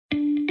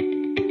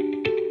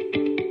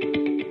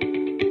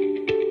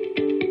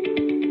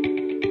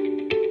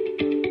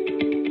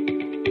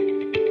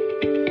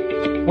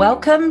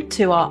Welcome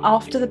to our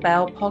After the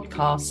Bell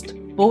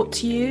podcast, brought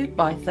to you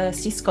by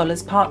Thirsty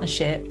Scholars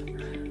Partnership.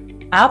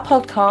 Our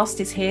podcast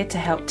is here to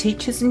help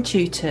teachers and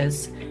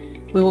tutors.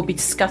 We will be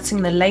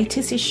discussing the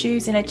latest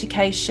issues in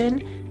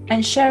education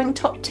and sharing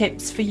top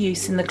tips for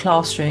use in the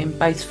classroom,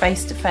 both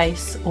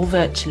face-to-face or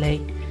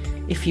virtually.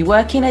 If you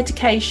work in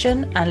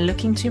education and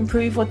looking to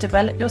improve or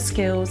develop your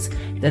skills,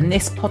 then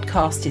this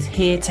podcast is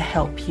here to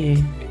help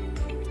you.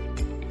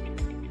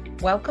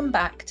 Welcome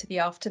back to the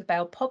After the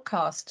Bell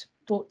podcast,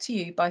 brought to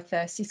you by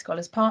Thirsty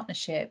Scholars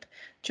Partnership.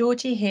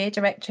 Georgie here,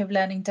 Director of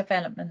Learning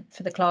Development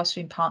for the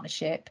Classroom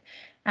Partnership,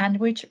 and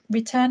we're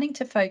returning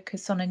to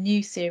focus on a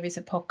new series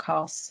of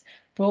podcasts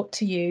brought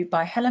to you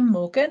by Helen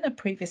Morgan, a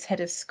previous head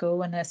of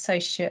school and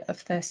associate of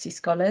Thirsty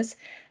Scholars,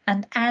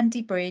 and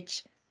Andy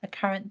Bridge, a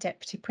current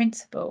deputy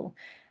principal.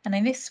 And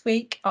in this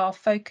week, our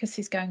focus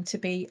is going to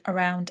be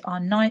around our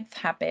 9th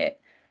habit,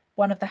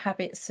 one of the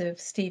habits of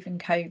Stephen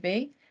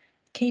Covey,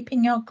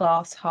 keeping your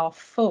glass half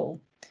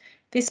full.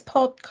 This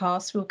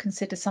podcast will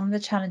consider some of the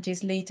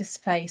challenges leaders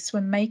face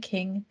when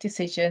making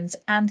decisions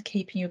and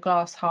keeping your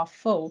glass half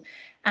full,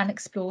 and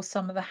explore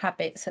some of the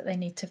habits that they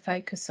need to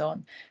focus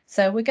on.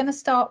 So we're going to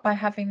start by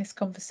having this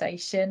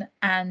conversation,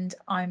 and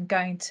I'm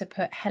going to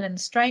put Helen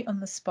straight on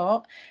the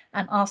spot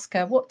and ask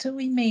her, what do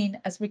we mean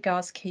as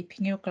regards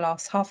keeping your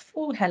glass half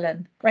full?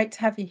 Helen, great to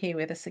have you here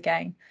with us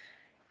again.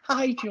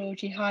 Hi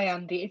Georgie, hi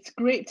Andy, it's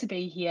great to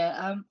be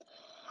here.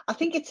 I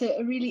think it's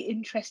a really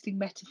interesting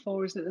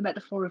metaphor, isn't it? The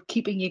metaphor of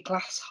keeping your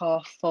glass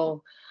half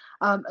full.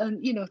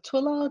 And, you know, to a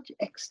large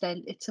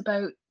extent, it's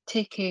about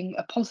taking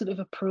a positive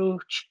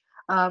approach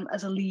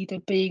as a leader,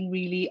 being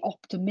really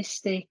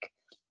optimistic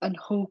and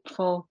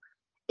hopeful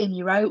in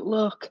your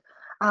outlook,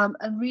 and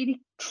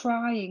really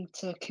trying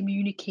to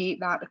communicate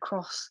that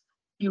across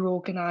your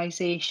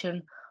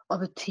organisation or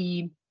the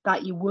team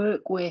that you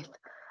work with.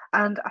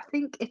 And I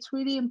think it's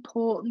really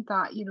important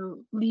that, you know,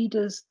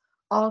 leaders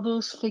are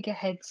those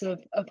figureheads of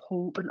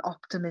hope and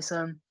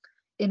optimism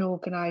in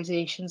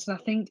organisations. And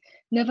I think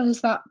never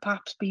has that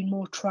perhaps been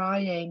more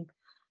trying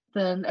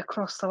than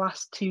across the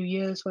last 2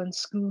 years when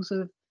schools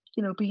have,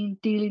 you know, been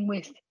dealing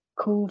with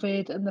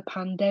COVID and the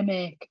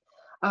pandemic.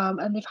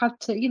 And they've had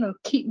to, you know,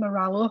 keep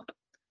morale up,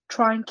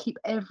 try and keep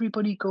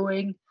everybody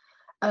going.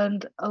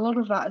 And a lot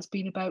of that has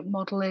been about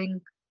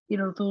modelling, you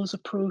know, those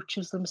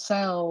approaches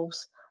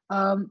themselves.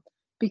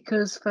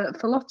 Because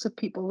for lots of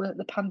people,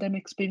 the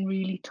pandemic's been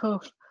really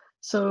tough.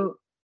 So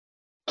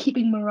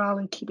keeping morale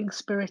and keeping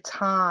spirits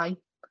high,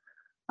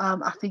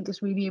 I think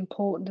is really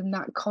important in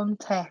that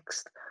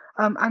context.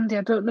 Andy,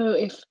 I don't know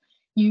if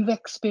you've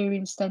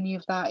experienced any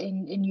of that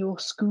in your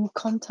school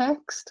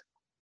context.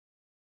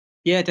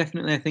 Yeah,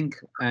 definitely. I think,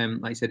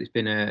 like I said, it's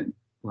been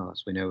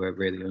as we know, a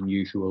really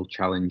unusual,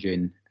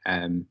 challenging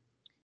few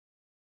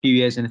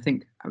years, and I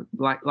think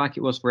like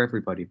it was for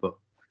everybody. But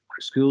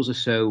schools are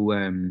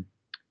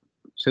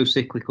so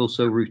cyclical,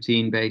 so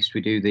routine based.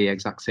 We do the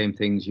exact same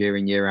things year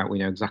in, year out. We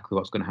know exactly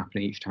what's going to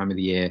happen each time of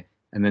the year.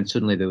 And then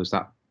suddenly there was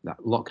that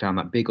lockdown,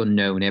 that big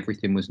unknown,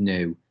 everything was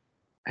new.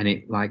 And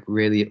it like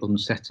really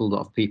unsettled a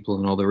lot of people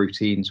and all the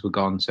routines were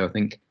gone. So I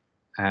think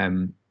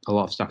a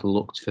lot of staff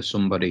looked for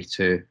somebody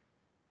to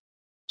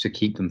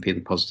keep them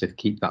feeling positive,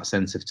 keep that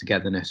sense of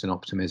togetherness and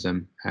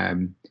optimism.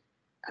 And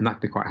that can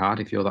be quite hard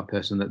if you're that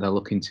person that they're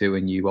looking to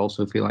and you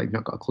also feel like you've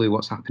not got a clue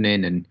what's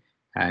happening,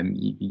 and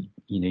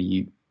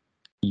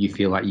you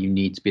feel like you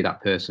need to be that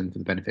person for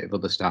the benefit of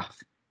other staff.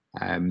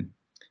 And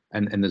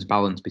there's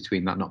balance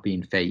between that not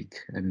being fake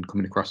and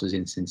coming across as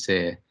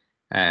insincere.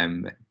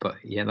 But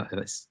yeah,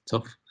 that's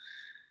tough.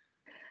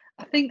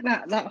 I think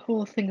that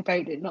whole thing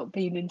about it not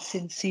being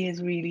insincere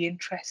is really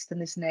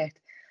interesting, isn't it?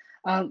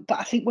 But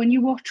I think when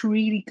you watch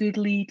really good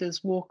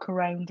leaders walk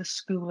around the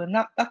school, and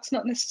that's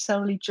not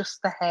necessarily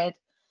just the head,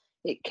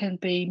 it can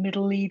be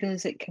middle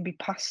leaders, it can be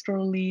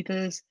pastoral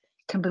leaders,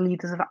 it can be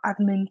leaders of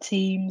admin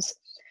teams.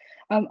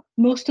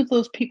 Most of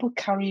those people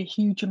carry a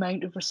huge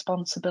amount of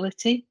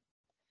responsibility,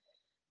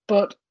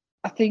 but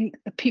I think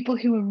the people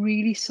who are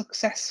really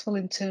successful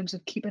in terms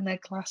of keeping their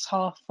glass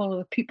half full are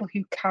the people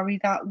who carry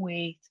that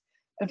weight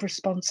of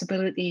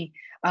responsibility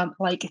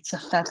like it's a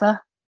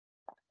feather.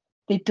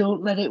 They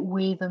don't let it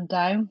weigh them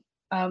down.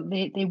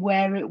 They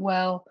wear it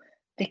well,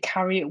 they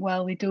carry it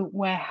well, they don't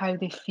wear how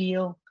they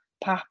feel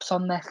perhaps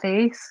on their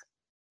face.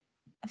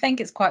 I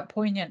think it's quite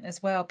poignant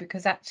as well,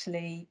 because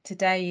actually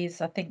today is,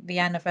 I think, the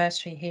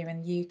anniversary here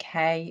in the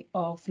UK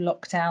of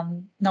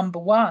lockdown number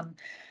 1.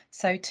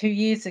 So 2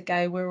 years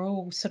ago, we're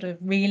all sort of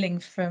reeling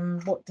from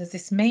what does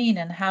this mean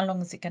and how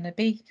long is it going to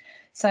be?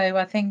 So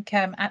I think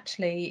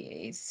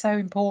actually it's so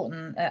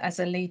important as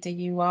a leader,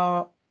 you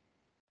are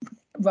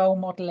role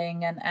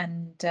modelling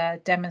and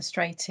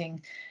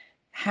demonstrating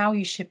how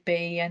you should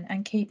be,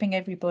 and keeping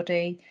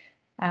everybody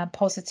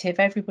positive.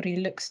 Everybody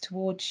looks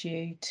towards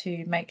you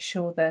to make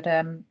sure that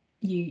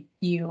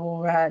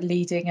you're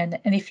leading, and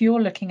if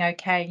you're looking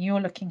okay and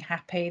you're looking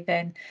happy,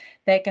 then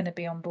they're going to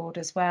be on board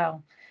as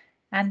well.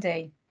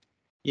 Andy?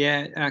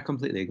 Yeah, I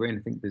completely agree. And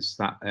I think there's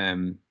that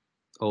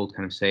old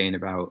kind of saying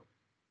about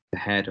the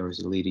head, or as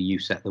a leader, you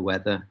set the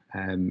weather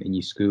in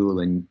your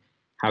school, and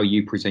how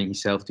you present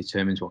yourself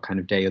determines what kind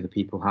of day other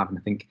people have. And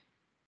I think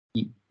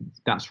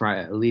that's right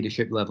at a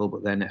leadership level,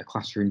 but then at a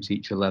classroom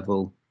teacher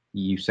level,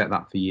 you set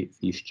that for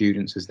your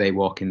students as they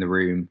walk in the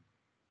room.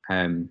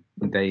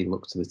 They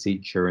look to the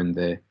teacher, and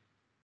the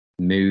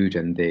mood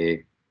and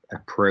the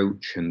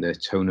approach and the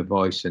tone of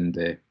voice and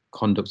the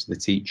conduct of the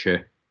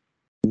teacher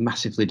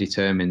massively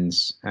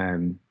determines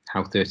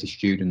how 30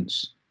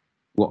 students,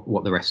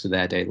 what the rest of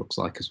their day looks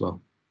like as well.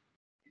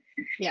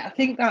 Yeah, I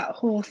think that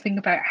whole thing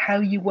about how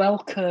you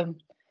welcome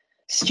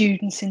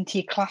students into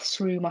your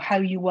classroom, or how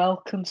you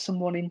welcome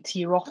someone into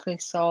your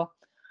office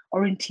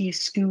or into your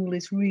school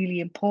is really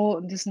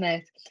important, isn't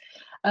it?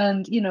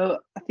 And, you know,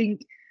 I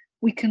think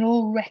we can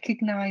all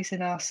recognise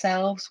in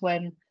ourselves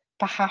when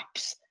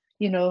perhaps,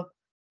 you know,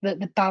 that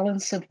the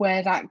balance of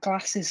where that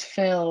glass is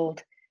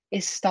filled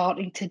is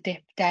starting to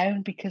dip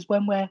down, because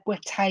when we're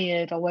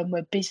tired or when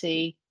we're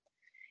busy,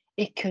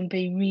 it can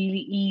be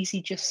really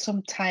easy just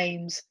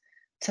sometimes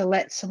to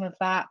let some of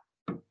that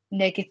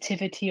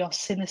negativity or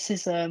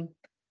cynicism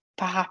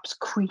perhaps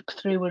creep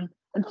through, and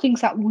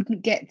things that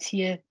wouldn't get to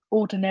you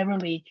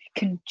ordinarily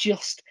can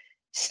just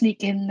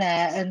sneak in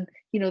there, and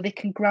you know, they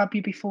can grab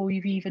you before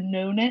you've even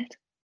known it.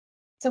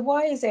 So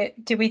why is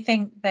it, do we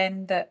think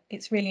then, that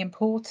it's really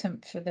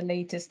important for the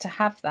leaders to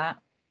have that?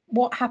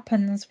 What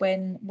happens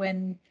when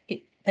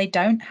they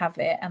don't have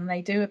it and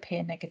they do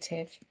appear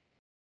negative?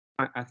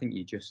 I think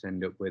you just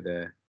end up with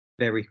a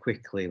very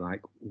quickly,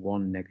 like,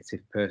 one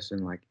negative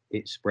person, like,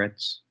 it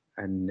spreads,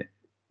 and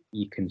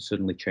you can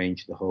suddenly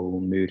change the whole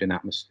mood and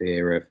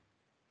atmosphere of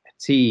a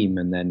team,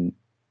 and then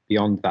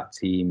beyond that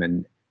team,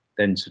 and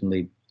then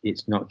suddenly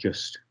it's not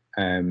just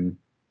the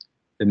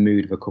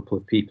mood of a couple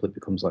of people, it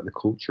becomes like the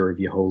culture of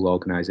your whole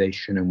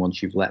organisation. And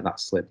once you've let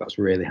that slip, that's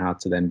really hard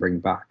to then bring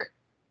back.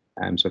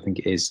 So I think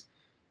it is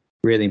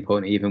really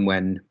important, even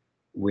when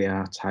we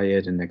are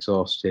tired and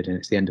exhausted and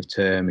it's the end of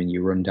term and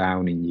you run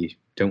down and you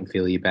don't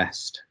feel your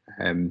best,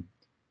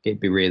 it'd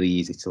be really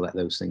easy to let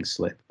those things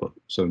slip, but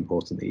so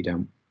important that you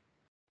don't.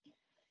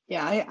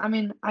 Yeah, I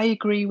mean, I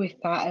agree with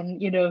that.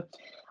 And, you know,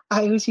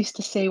 I always used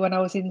to say when I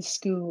was in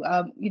school,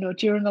 you know,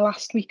 during the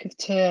last week of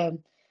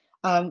term,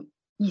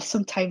 you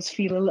sometimes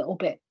feel a little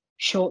bit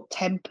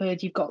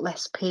short-tempered, you've got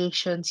less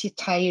patience, you're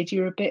tired,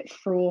 you're a bit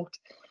fraught.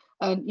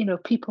 And, you know,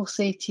 people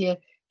say to you,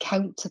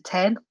 count to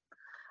 10.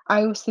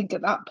 I always think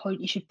at that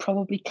point you should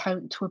probably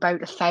count to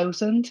about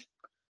 1,000,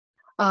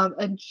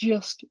 and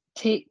just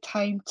take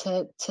time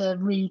to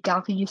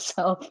regather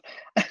yourself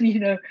and, you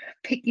know,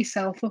 pick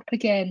yourself up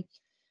again.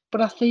 But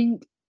I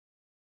think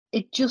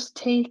it just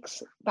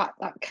takes that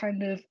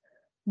kind of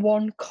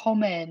one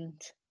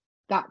comment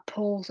that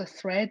pulls a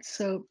thread.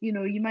 So, you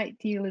know, you might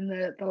deal in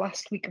the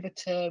last week of a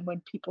term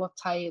when people are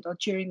tired, or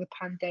during the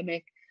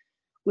pandemic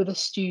with a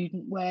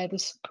student where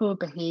there's poor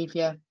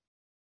behaviour.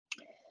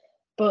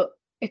 But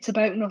it's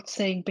about not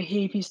saying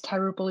behaviour is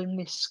terrible in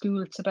this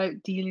school. It's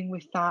about dealing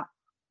with that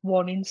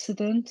one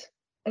incident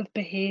of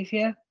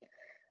behaviour,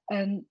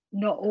 and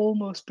not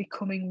almost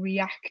becoming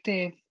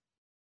reactive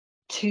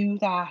to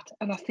that.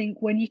 And I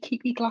think when you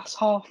keep your glass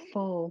half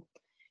full,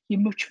 you're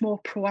much more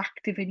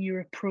proactive in your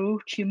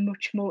approach. You're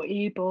much more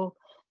able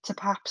to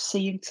perhaps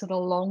see into the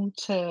long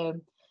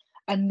term,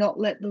 and not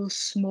let those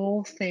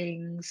small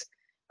things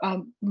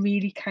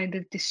really kind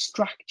of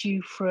distract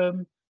you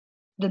from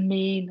the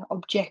main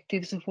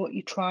objectives of what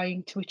you're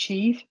trying to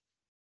achieve.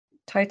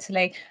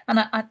 Totally. And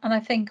I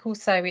think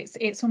also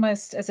it's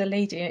almost, as a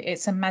leader,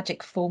 it's a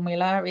magic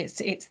formula.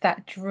 It's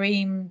that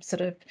dream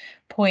sort of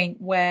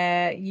point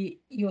where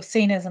you're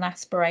seen as an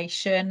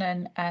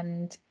aspiration,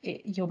 and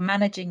you're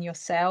managing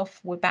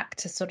yourself. We're back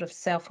to sort of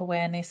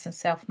self-awareness and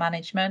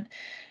self-management.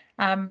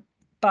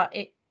 But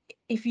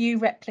if you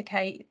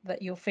replicate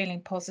that you're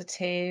feeling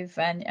positive,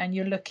 and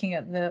you're looking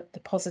at the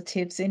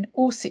positives in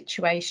all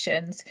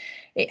situations,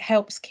 it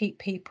helps keep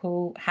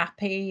people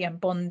happy and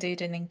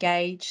bonded and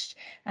engaged,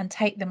 and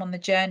take them on the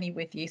journey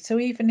with you. So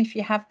even if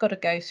you have got to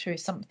go through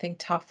something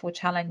tough or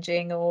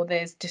challenging, or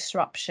there's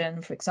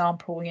disruption, for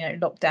example, you know,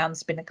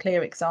 lockdown's been a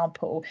clear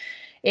example,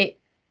 it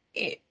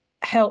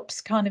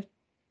helps kind of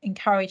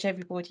encourage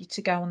everybody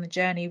to go on the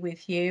journey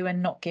with you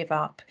and not give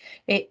up.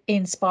 It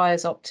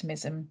inspires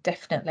optimism,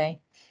 definitely.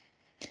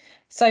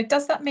 So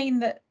does that mean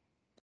that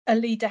a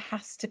leader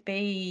has to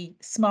be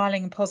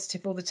smiling and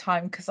positive all the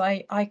time? Because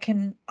I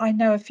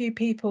know a few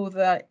people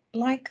that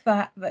like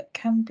that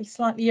can be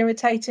slightly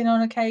irritating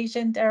on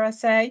occasion, dare I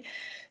say.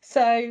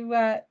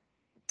 So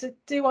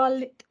do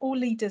all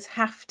leaders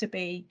have to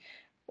be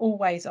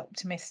always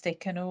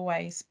optimistic and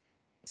always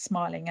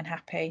smiling and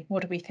happy?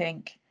 What do we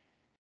think?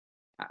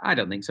 I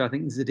don't think so. I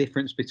think there's a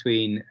difference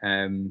between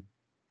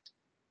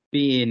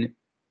being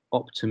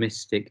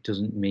optimistic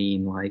doesn't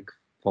mean like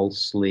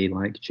falsely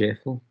like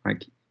cheerful.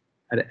 Like,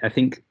 I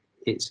think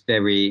it's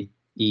very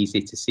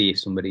easy to see if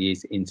somebody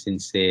is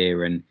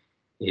insincere and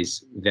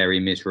is very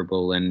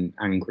miserable and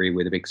angry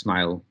with a big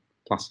smile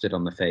plastered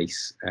on the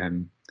face.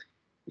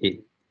 Like,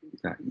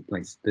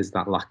 there's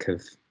that lack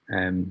of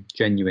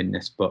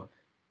genuineness. But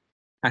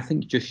I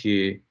think just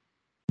your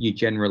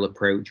general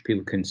approach,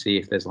 people can see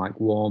if there's like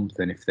warmth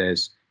and if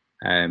there's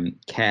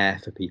care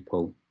for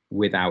people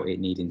without it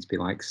needing to be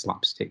like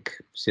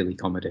slapstick silly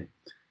comedy.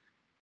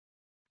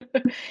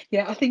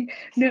 Yeah, I think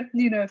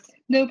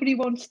nobody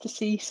wants to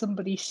see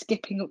somebody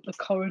skipping up the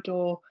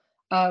corridor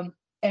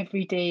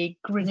every day,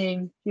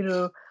 grinning,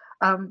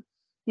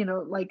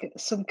 like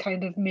some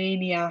kind of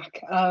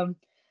maniac.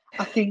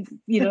 I think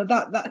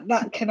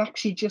that can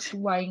actually just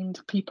wind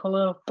people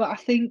up. But I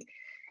think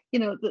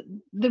that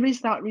there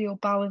is that real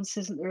balance,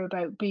 isn't there,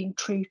 about being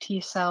true to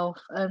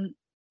yourself. And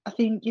I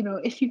think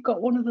if you've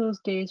got one of those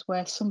days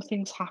where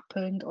something's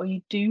happened or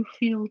you do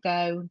feel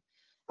down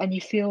and you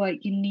feel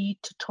like you need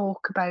to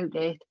talk about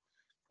it,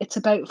 it's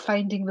about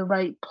finding the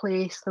right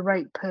place, the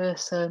right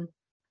person,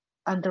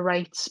 and the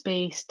right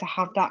space to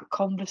have that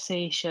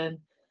conversation,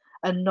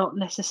 and not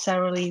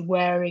necessarily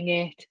wearing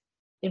it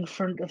in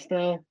front of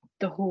the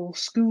whole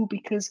school,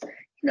 because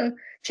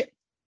ch-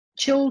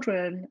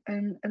 children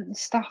and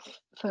staff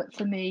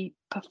for me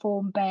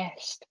perform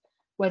best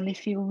when they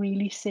feel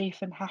really safe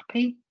and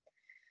happy.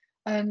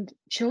 And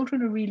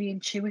children are really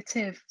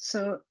intuitive.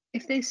 So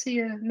if they see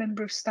a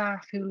member of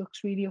staff who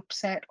looks really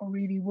upset or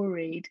really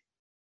worried,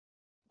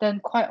 then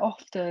quite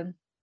often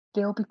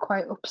they'll be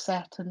quite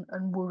upset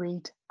and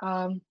worried,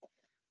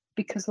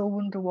 because they'll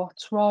wonder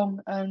what's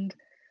wrong. And,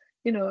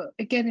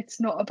 again, it's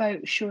not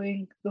about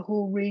showing the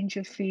whole range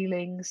of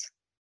feelings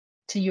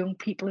to young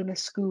people in a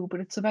school,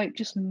 but it's about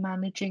just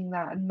managing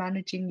that and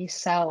managing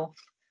yourself.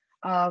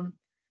 And,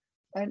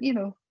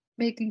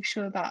 making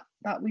sure that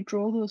we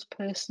draw those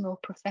personal,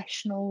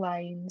 professional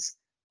lines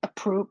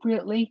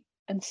appropriately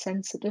and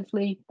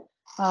sensitively,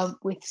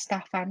 with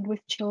staff and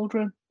with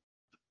children.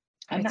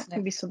 And that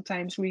can be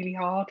sometimes really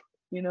hard,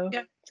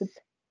 Yeah. It's a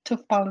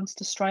tough balance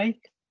to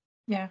strike.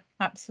 Yeah,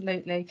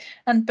 absolutely.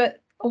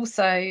 But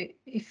also,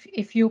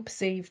 if you're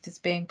perceived as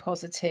being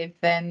positive,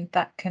 then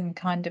that can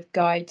kind of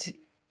guide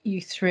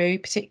you through,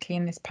 particularly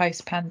in this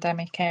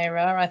post-pandemic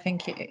era. I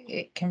think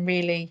it can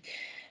really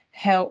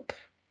help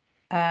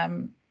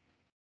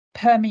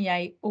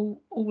permeate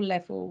all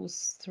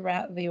levels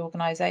throughout the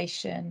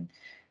organisation.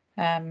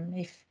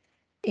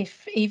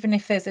 If even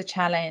if there's a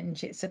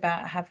challenge, it's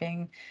about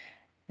having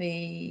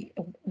the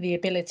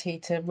ability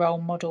to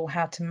role model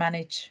how to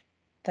manage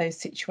those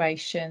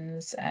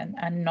situations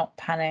and not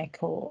panic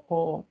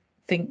or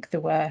think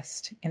the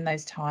worst in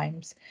those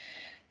times.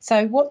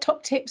 So what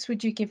top tips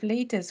would you give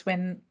leaders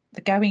when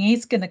the going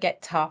is going to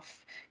get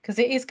tough? Because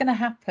it is going to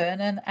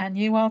happen, and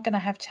you are going to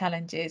have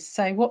challenges.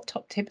 So what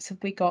top tips have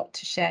we got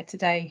to share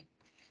today?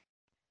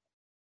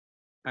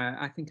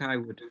 I think I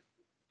would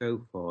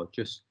go for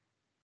just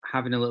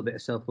having a little bit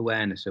of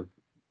self-awareness of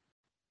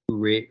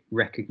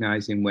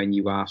recognizing when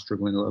you are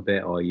struggling a little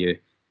bit, or you're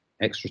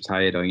extra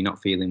tired, or you're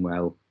not feeling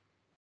well.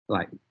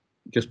 Like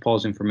just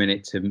pausing for a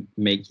minute to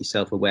make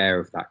yourself aware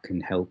of that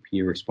can help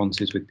your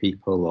responses with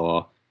people,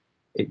 or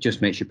it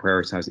just makes you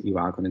prioritize that you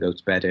are going to go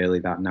to bed early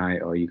that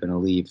night, or you're going to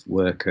leave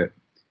work at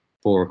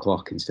 4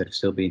 o'clock instead of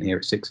still being here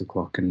at 6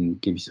 o'clock, and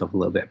give yourself a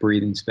little bit of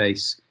breathing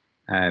space.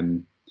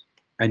 And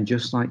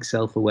just like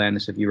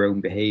self-awareness of your own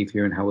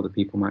behavior and how other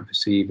people might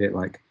perceive it.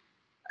 Like,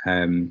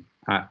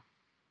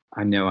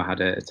 I know I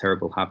had a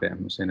terrible habit.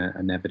 I'm not saying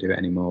I never do it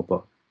anymore,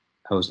 but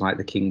I was like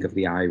the king of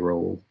the eye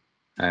roll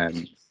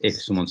if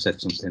someone said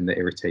something that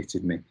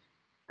irritated me.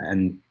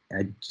 And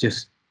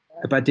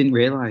but I didn't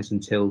realize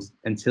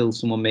until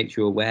someone makes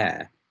you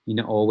aware, you're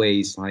not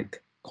always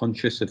like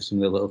conscious of some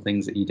of the little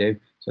things that you do.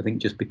 So I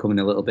think just becoming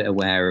a little bit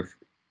aware of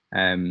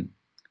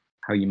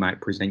how you might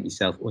present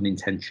yourself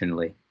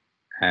unintentionally,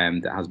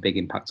 that has big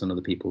impact on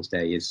other people's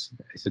day is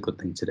a good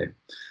thing to do.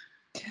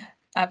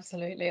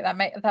 Absolutely.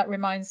 That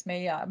reminds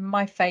me,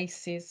 my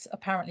face is,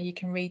 apparently you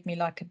can read me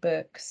like a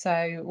book.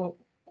 So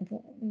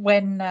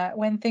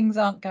when things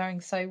aren't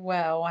going so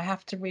well, I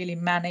have to really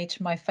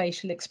manage my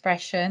facial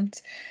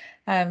expressions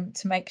to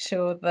make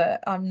sure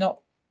that I'm not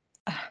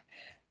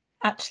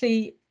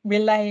actually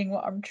relaying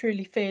what I'm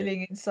truly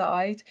feeling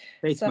inside.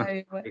 Face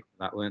masks So for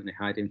that, weren't they?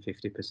 Hiding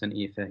 50% of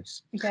your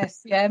face.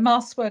 yes, yeah,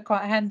 masks were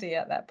quite handy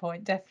at that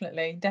point.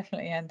 Definitely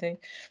handy.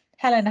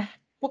 Helen,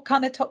 what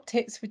kind of top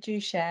tips would you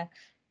share?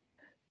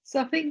 So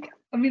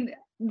I mean,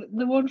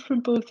 the one from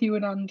both you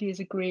and Andy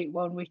is a great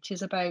one, which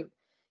is about,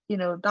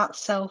 that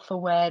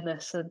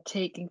self-awareness and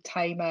taking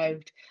time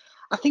out.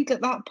 I think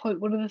at that point,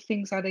 one of the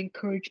things I'd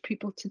encourage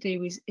people to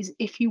do is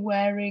if you're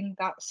wearing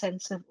that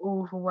sense of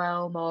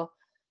overwhelm or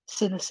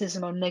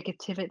cynicism or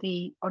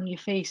negativity on your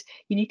face,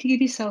 you need to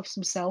give yourself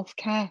some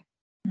self-care.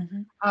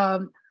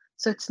 Mm-hmm.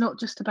 So it's not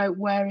just about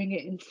wearing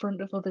it in front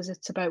of others,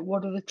 it's about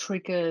what are the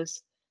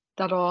triggers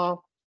that are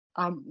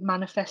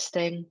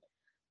manifesting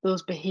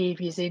those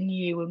behaviors in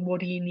you, and what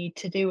do you need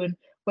to do, and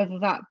whether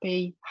that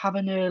be have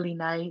an early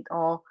night,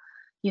 or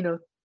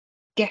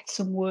get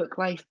some work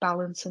life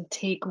balance and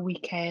take a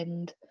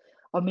weekend,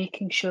 or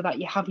making sure that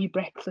you have your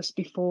breakfast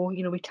before.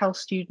 We tell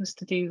students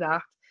to do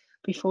that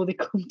before they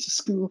come to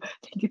school. I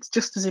think it's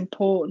just as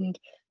important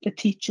for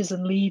teachers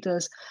and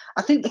leaders.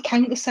 I think the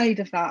counter side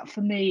of that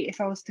for me, if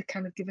I was to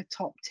kind of give a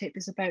top tip,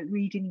 is about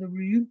reading the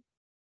room.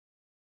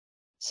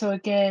 So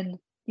again,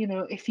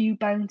 if you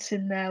bounce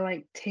in there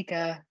like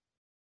Tigger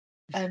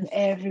and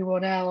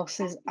everyone else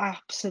is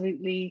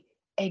absolutely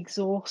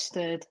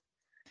exhausted,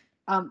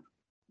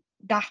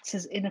 that's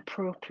as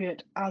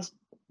inappropriate as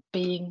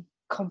being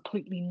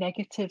completely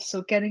negative.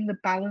 So getting the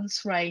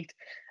balance right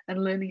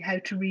and learning how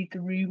to read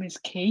the room is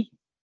key.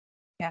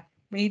 Yeah,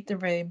 read the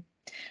room.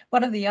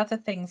 One of the other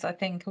things I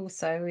think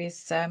also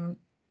is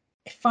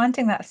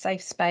finding that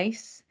safe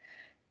space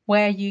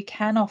where you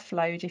can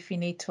offload if you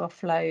need to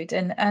offload.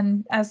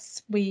 And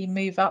as we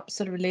move up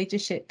sort of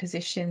leadership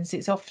positions,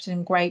 it's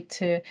often great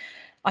to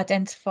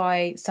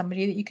identify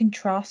somebody that you can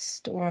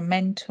trust, or a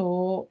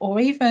mentor, or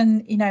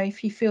even, you know,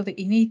 if you feel that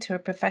you need to, a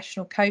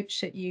professional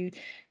coach that you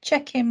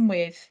check in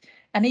with.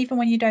 And even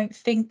when you don't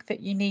think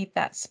that you need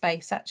that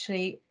space,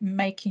 actually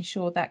making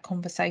sure that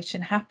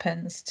conversation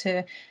happens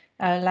to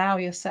allow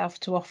yourself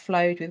to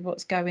offload with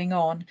what's going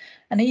on.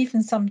 And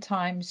even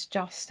sometimes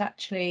just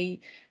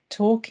actually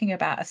talking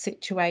about a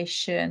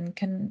situation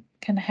can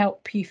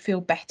help you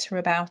feel better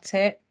about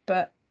it,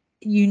 but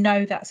you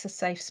know that's a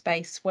safe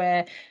space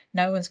where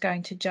no one's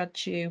going to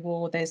judge you,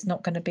 or there's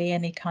not going to be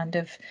any kind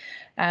of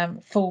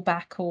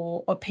fallback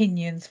or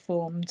opinions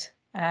formed,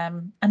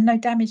 and no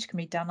damage can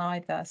be done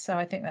either. So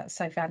I think that's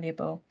so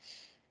valuable.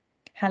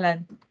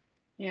 Helen?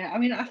 Yeah, I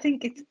mean, I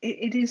think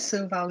it is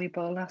so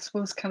valuable. And I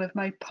suppose kind of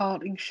my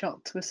parting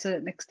shot to a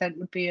certain extent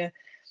would be a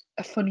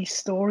funny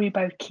story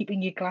about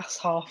keeping your glass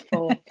half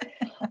full.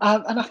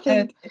 And I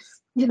think,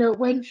 you know,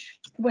 when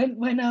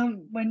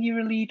you're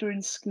a leader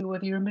in school,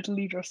 whether you're a middle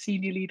leader or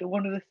senior leader,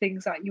 one of the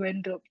things that you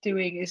end up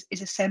doing is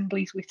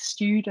assemblies with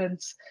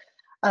students.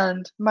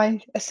 And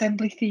my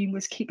assembly theme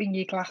was keeping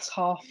your glass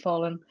half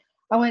full. And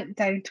I went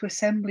down to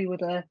assembly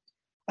with a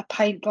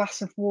pint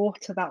glass of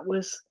water that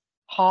was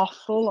half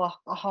full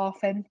or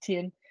half empty.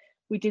 And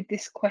we did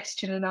this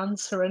question and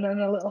answer, and then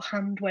a little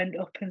hand went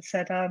up and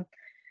said,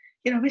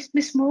 you know,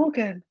 Miss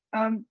Morgan,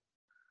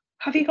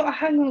 have you got a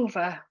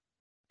hangover?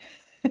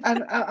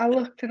 And I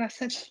looked and I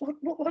said,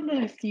 what on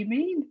earth do you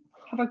mean?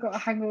 Have I got a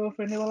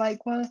hangover? And they were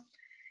like, well,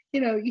 you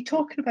know, you're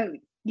talking about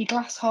your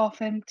glass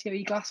half empty or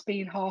your glass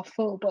being half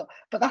full, but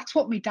that's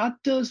what my dad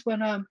does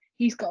when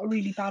he's got a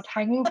really bad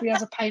hangover. He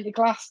has a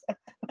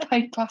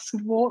pint glass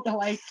of water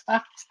like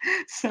that.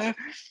 So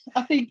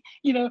I think,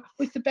 you know,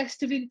 with the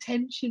best of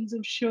intentions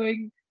of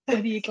showing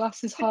whether your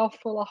glass is half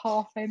full or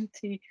half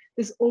empty,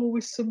 there's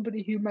always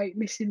somebody who might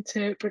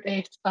misinterpret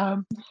it,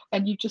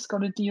 and you've just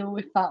got to deal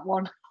with that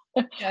one.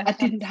 Yeah, I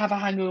didn't have a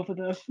hangover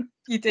though.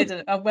 you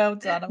didn't. Oh, well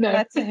done. I'm No.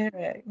 glad to hear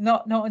it.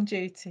 Not on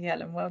duty,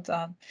 Helen. Well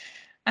done.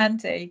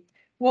 Andy,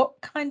 what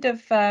kind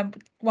of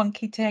one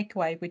key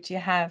takeaway would you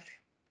have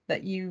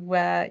that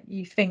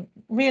you think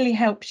really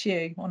helps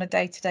you on a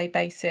day-to-day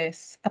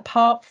basis,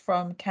 apart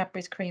from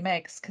Cadbury's cream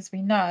eggs? Because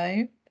we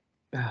know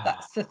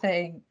that's the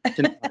thing.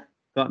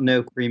 Got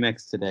no cream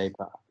eggs today,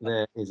 but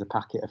there is a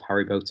packet of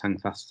Haribo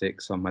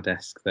Tangfastics on my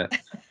desk that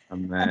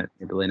I'm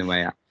nibbling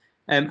away at.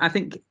 I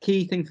think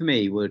key thing for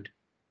me would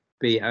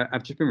be,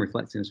 I've just been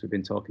reflecting as we've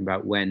been talking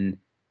about when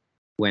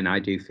I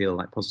do feel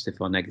like positive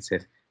or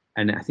negative,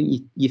 and I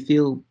think you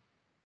feel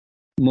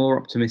more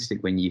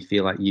optimistic when you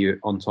feel like you're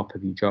on top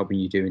of your job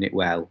and you're doing it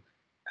well.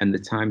 And the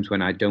times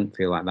when I don't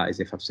feel like that is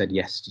if I've said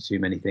yes to too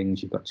many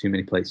things, you've got too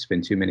many plates to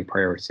spin, too many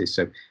priorities.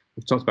 So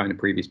we've talked about in a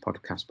previous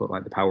podcast, but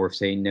like the power of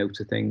saying no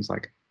to things,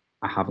 like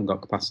I haven't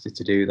got capacity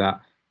to do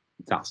that.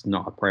 That's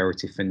not a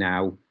priority for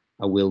now.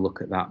 I will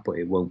look at that, but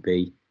it won't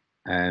be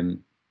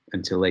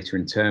until later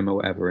in term or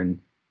whatever. And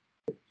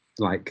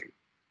like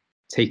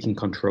taking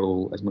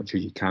control as much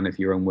as you can of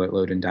your own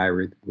workload and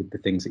diary with the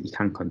things that you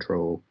can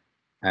control,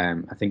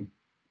 I think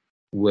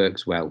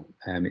works well.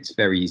 It's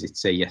very easy to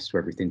say yes to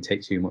everything,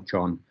 take too much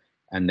on,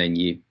 and then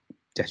you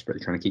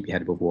desperately trying to keep your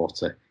head above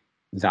water.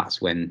 That's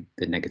when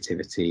the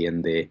negativity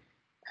and the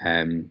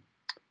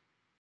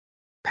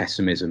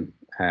pessimism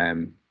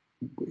kind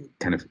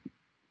of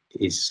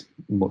is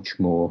much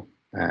more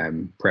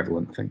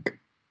prevalent, I think.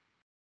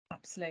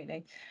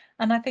 Absolutely.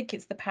 And I think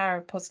it's the power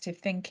of positive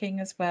thinking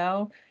as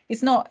well.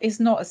 It's not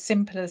as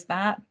simple as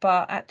that,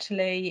 but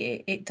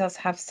actually it does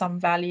have some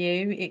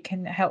value. It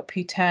can help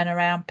you turn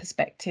around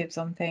perspectives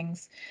on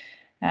things.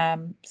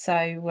 So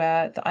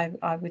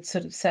I would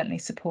sort of certainly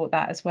support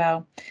that as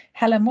well.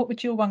 Helen, what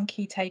would your one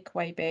key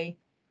takeaway be?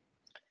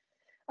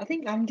 I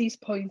think Andy's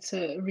points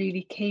are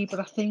really key, but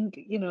I think,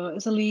 you know,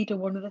 as a leader,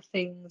 one of the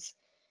things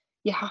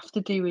you have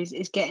to do is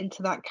get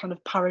into that kind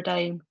of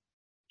paradigm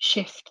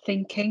shift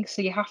thinking.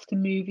 So you have to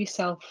move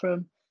yourself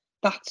from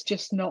that's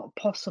just not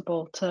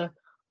possible to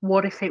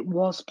what if it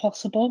was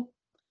possible,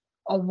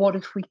 or what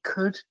if we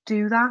could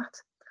do that.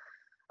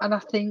 And I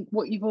think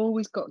what you've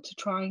always got to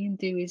try and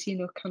do is, you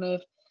know, kind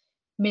of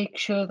make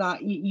sure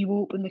that you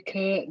open the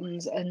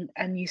curtains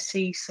and you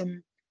see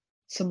some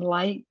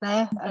light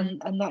there,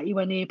 and that you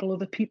enable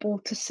other people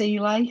to see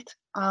light.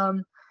 I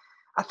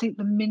think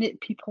the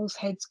minute people's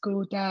heads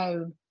go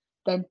down,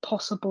 then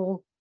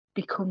possible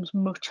becomes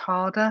much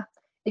harder.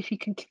 If you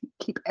can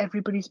keep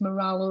everybody's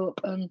morale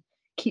up and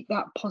keep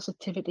that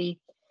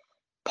positivity,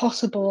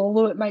 possible,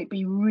 although it might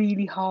be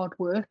really hard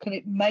work and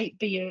it might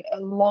be a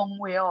long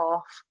way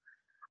off,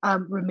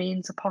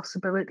 remains a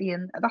possibility.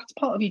 And that's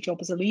part of your job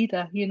as a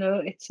leader. You know,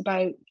 it's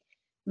about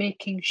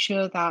making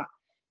sure that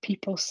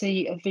people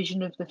see a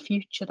vision of the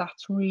future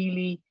that's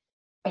really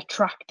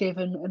attractive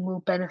and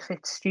will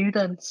benefit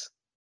students.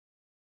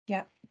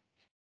 Yeah.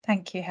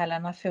 Thank you,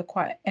 Helen. I feel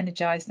quite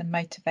energized and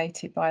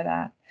motivated by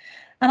that.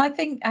 And I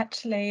think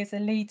actually as a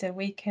leader,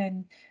 we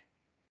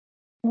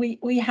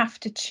have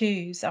to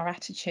choose our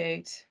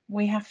attitude.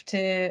 We have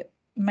to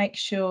make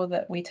sure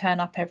that we turn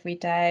up every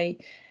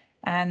day,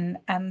 and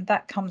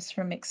that comes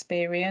from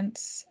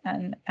experience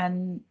and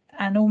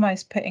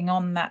almost putting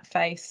on that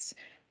face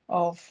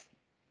of,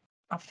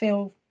 I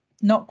feel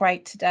not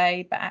great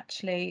today, but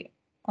actually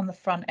on the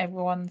front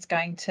everyone's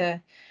going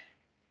to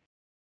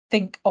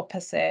think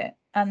opposite,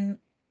 and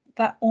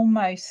that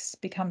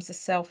almost becomes a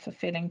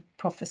self-fulfilling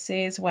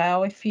prophecy as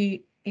well. If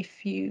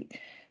you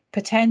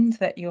pretend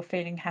that you're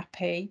feeling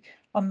happy,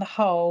 on the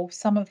whole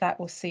some of that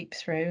will seep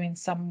through in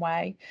some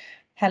way.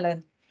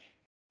 Helen?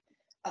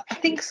 I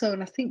think so,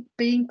 and I think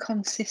being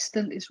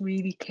consistent is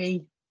really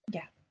key.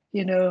 Yeah.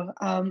 You know,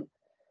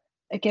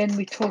 again,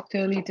 we talked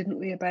earlier, didn't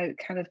we, about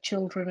kind of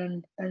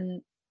children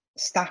and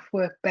staff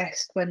work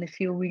best when they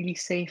feel really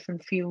safe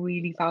and feel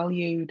really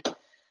valued.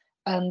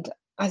 And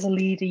as a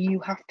leader, you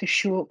have to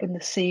show up in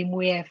the same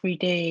way every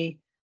day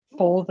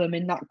for them,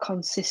 in that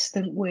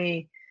consistent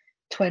way,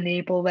 to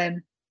enable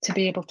them to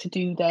be able to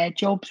do their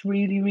jobs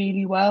really,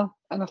 really well.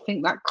 And I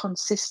think that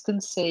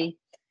consistency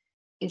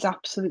is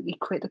absolutely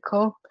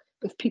critical.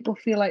 If people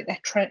feel like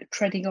they're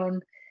treading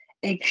on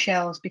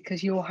eggshells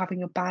because you're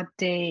having a bad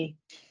day,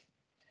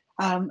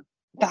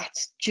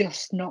 that's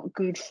just not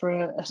good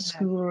for a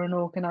school or an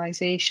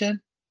organisation.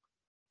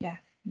 Yeah,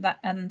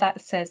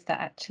 that says that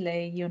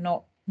actually you're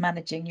not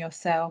managing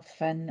yourself,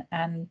 and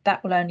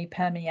that will only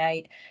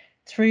permeate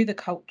through the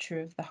culture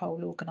of the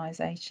whole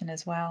organisation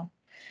as well.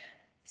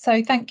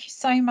 So thank you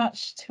so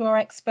much to our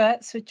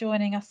experts for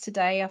joining us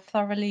today. I've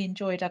thoroughly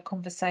enjoyed our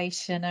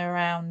conversation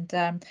around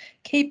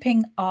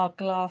keeping our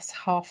glass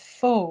half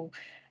full.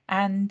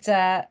 And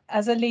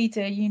as a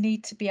leader, you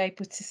need to be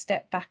able to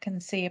step back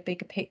and see a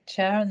bigger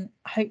picture. And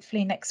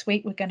hopefully next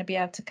week we're going to be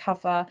able to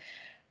cover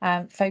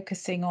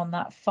focusing on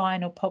that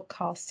final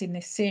podcast in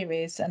this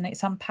series, and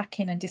it's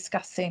unpacking and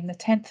discussing the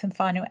 10th and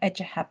final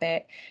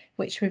Eduhabit,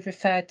 which we've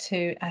referred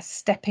to as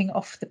stepping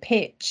off the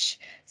pitch.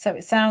 So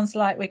it sounds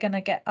like we're going to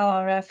get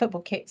our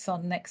football kits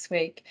on next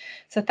week.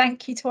 So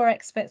thank you to our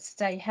experts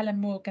today, Helen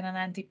Morgan and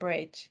Andy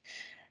Bridge.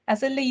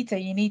 As a leader,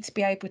 you need to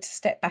be able to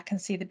step back and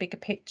see the bigger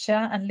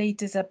picture, and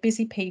leaders are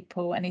busy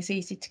people and it's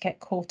easy to get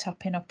caught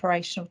up in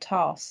operational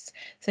tasks.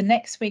 So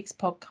next week's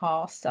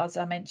podcast, as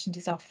I mentioned,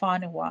 is our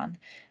final one,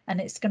 and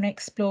it's going to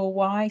explore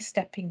why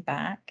stepping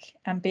back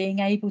and being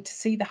able to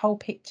see the whole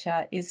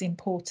picture is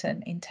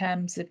important in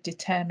terms of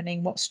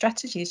determining what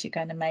strategies you're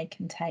going to make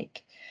and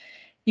take.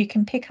 You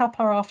can pick up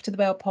our After the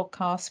Bell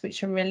podcasts,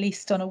 which are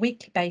released on a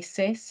weekly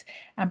basis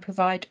and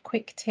provide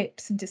quick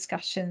tips and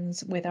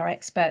discussions with our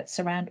experts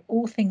around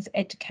all things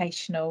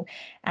educational,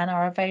 and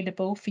are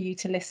available for you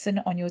to listen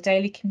on your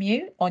daily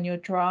commute, on your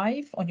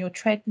drive, on your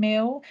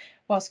treadmill,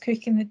 whilst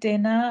cooking the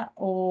dinner,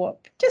 or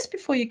just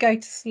before you go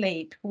to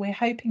sleep. We're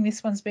hoping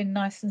this one's been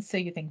nice and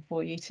soothing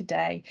for you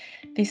today.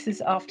 This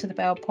is After the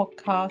Bell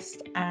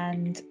podcast,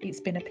 and it's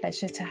been a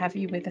pleasure to have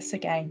you with us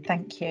again.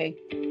 Thank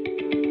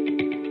you.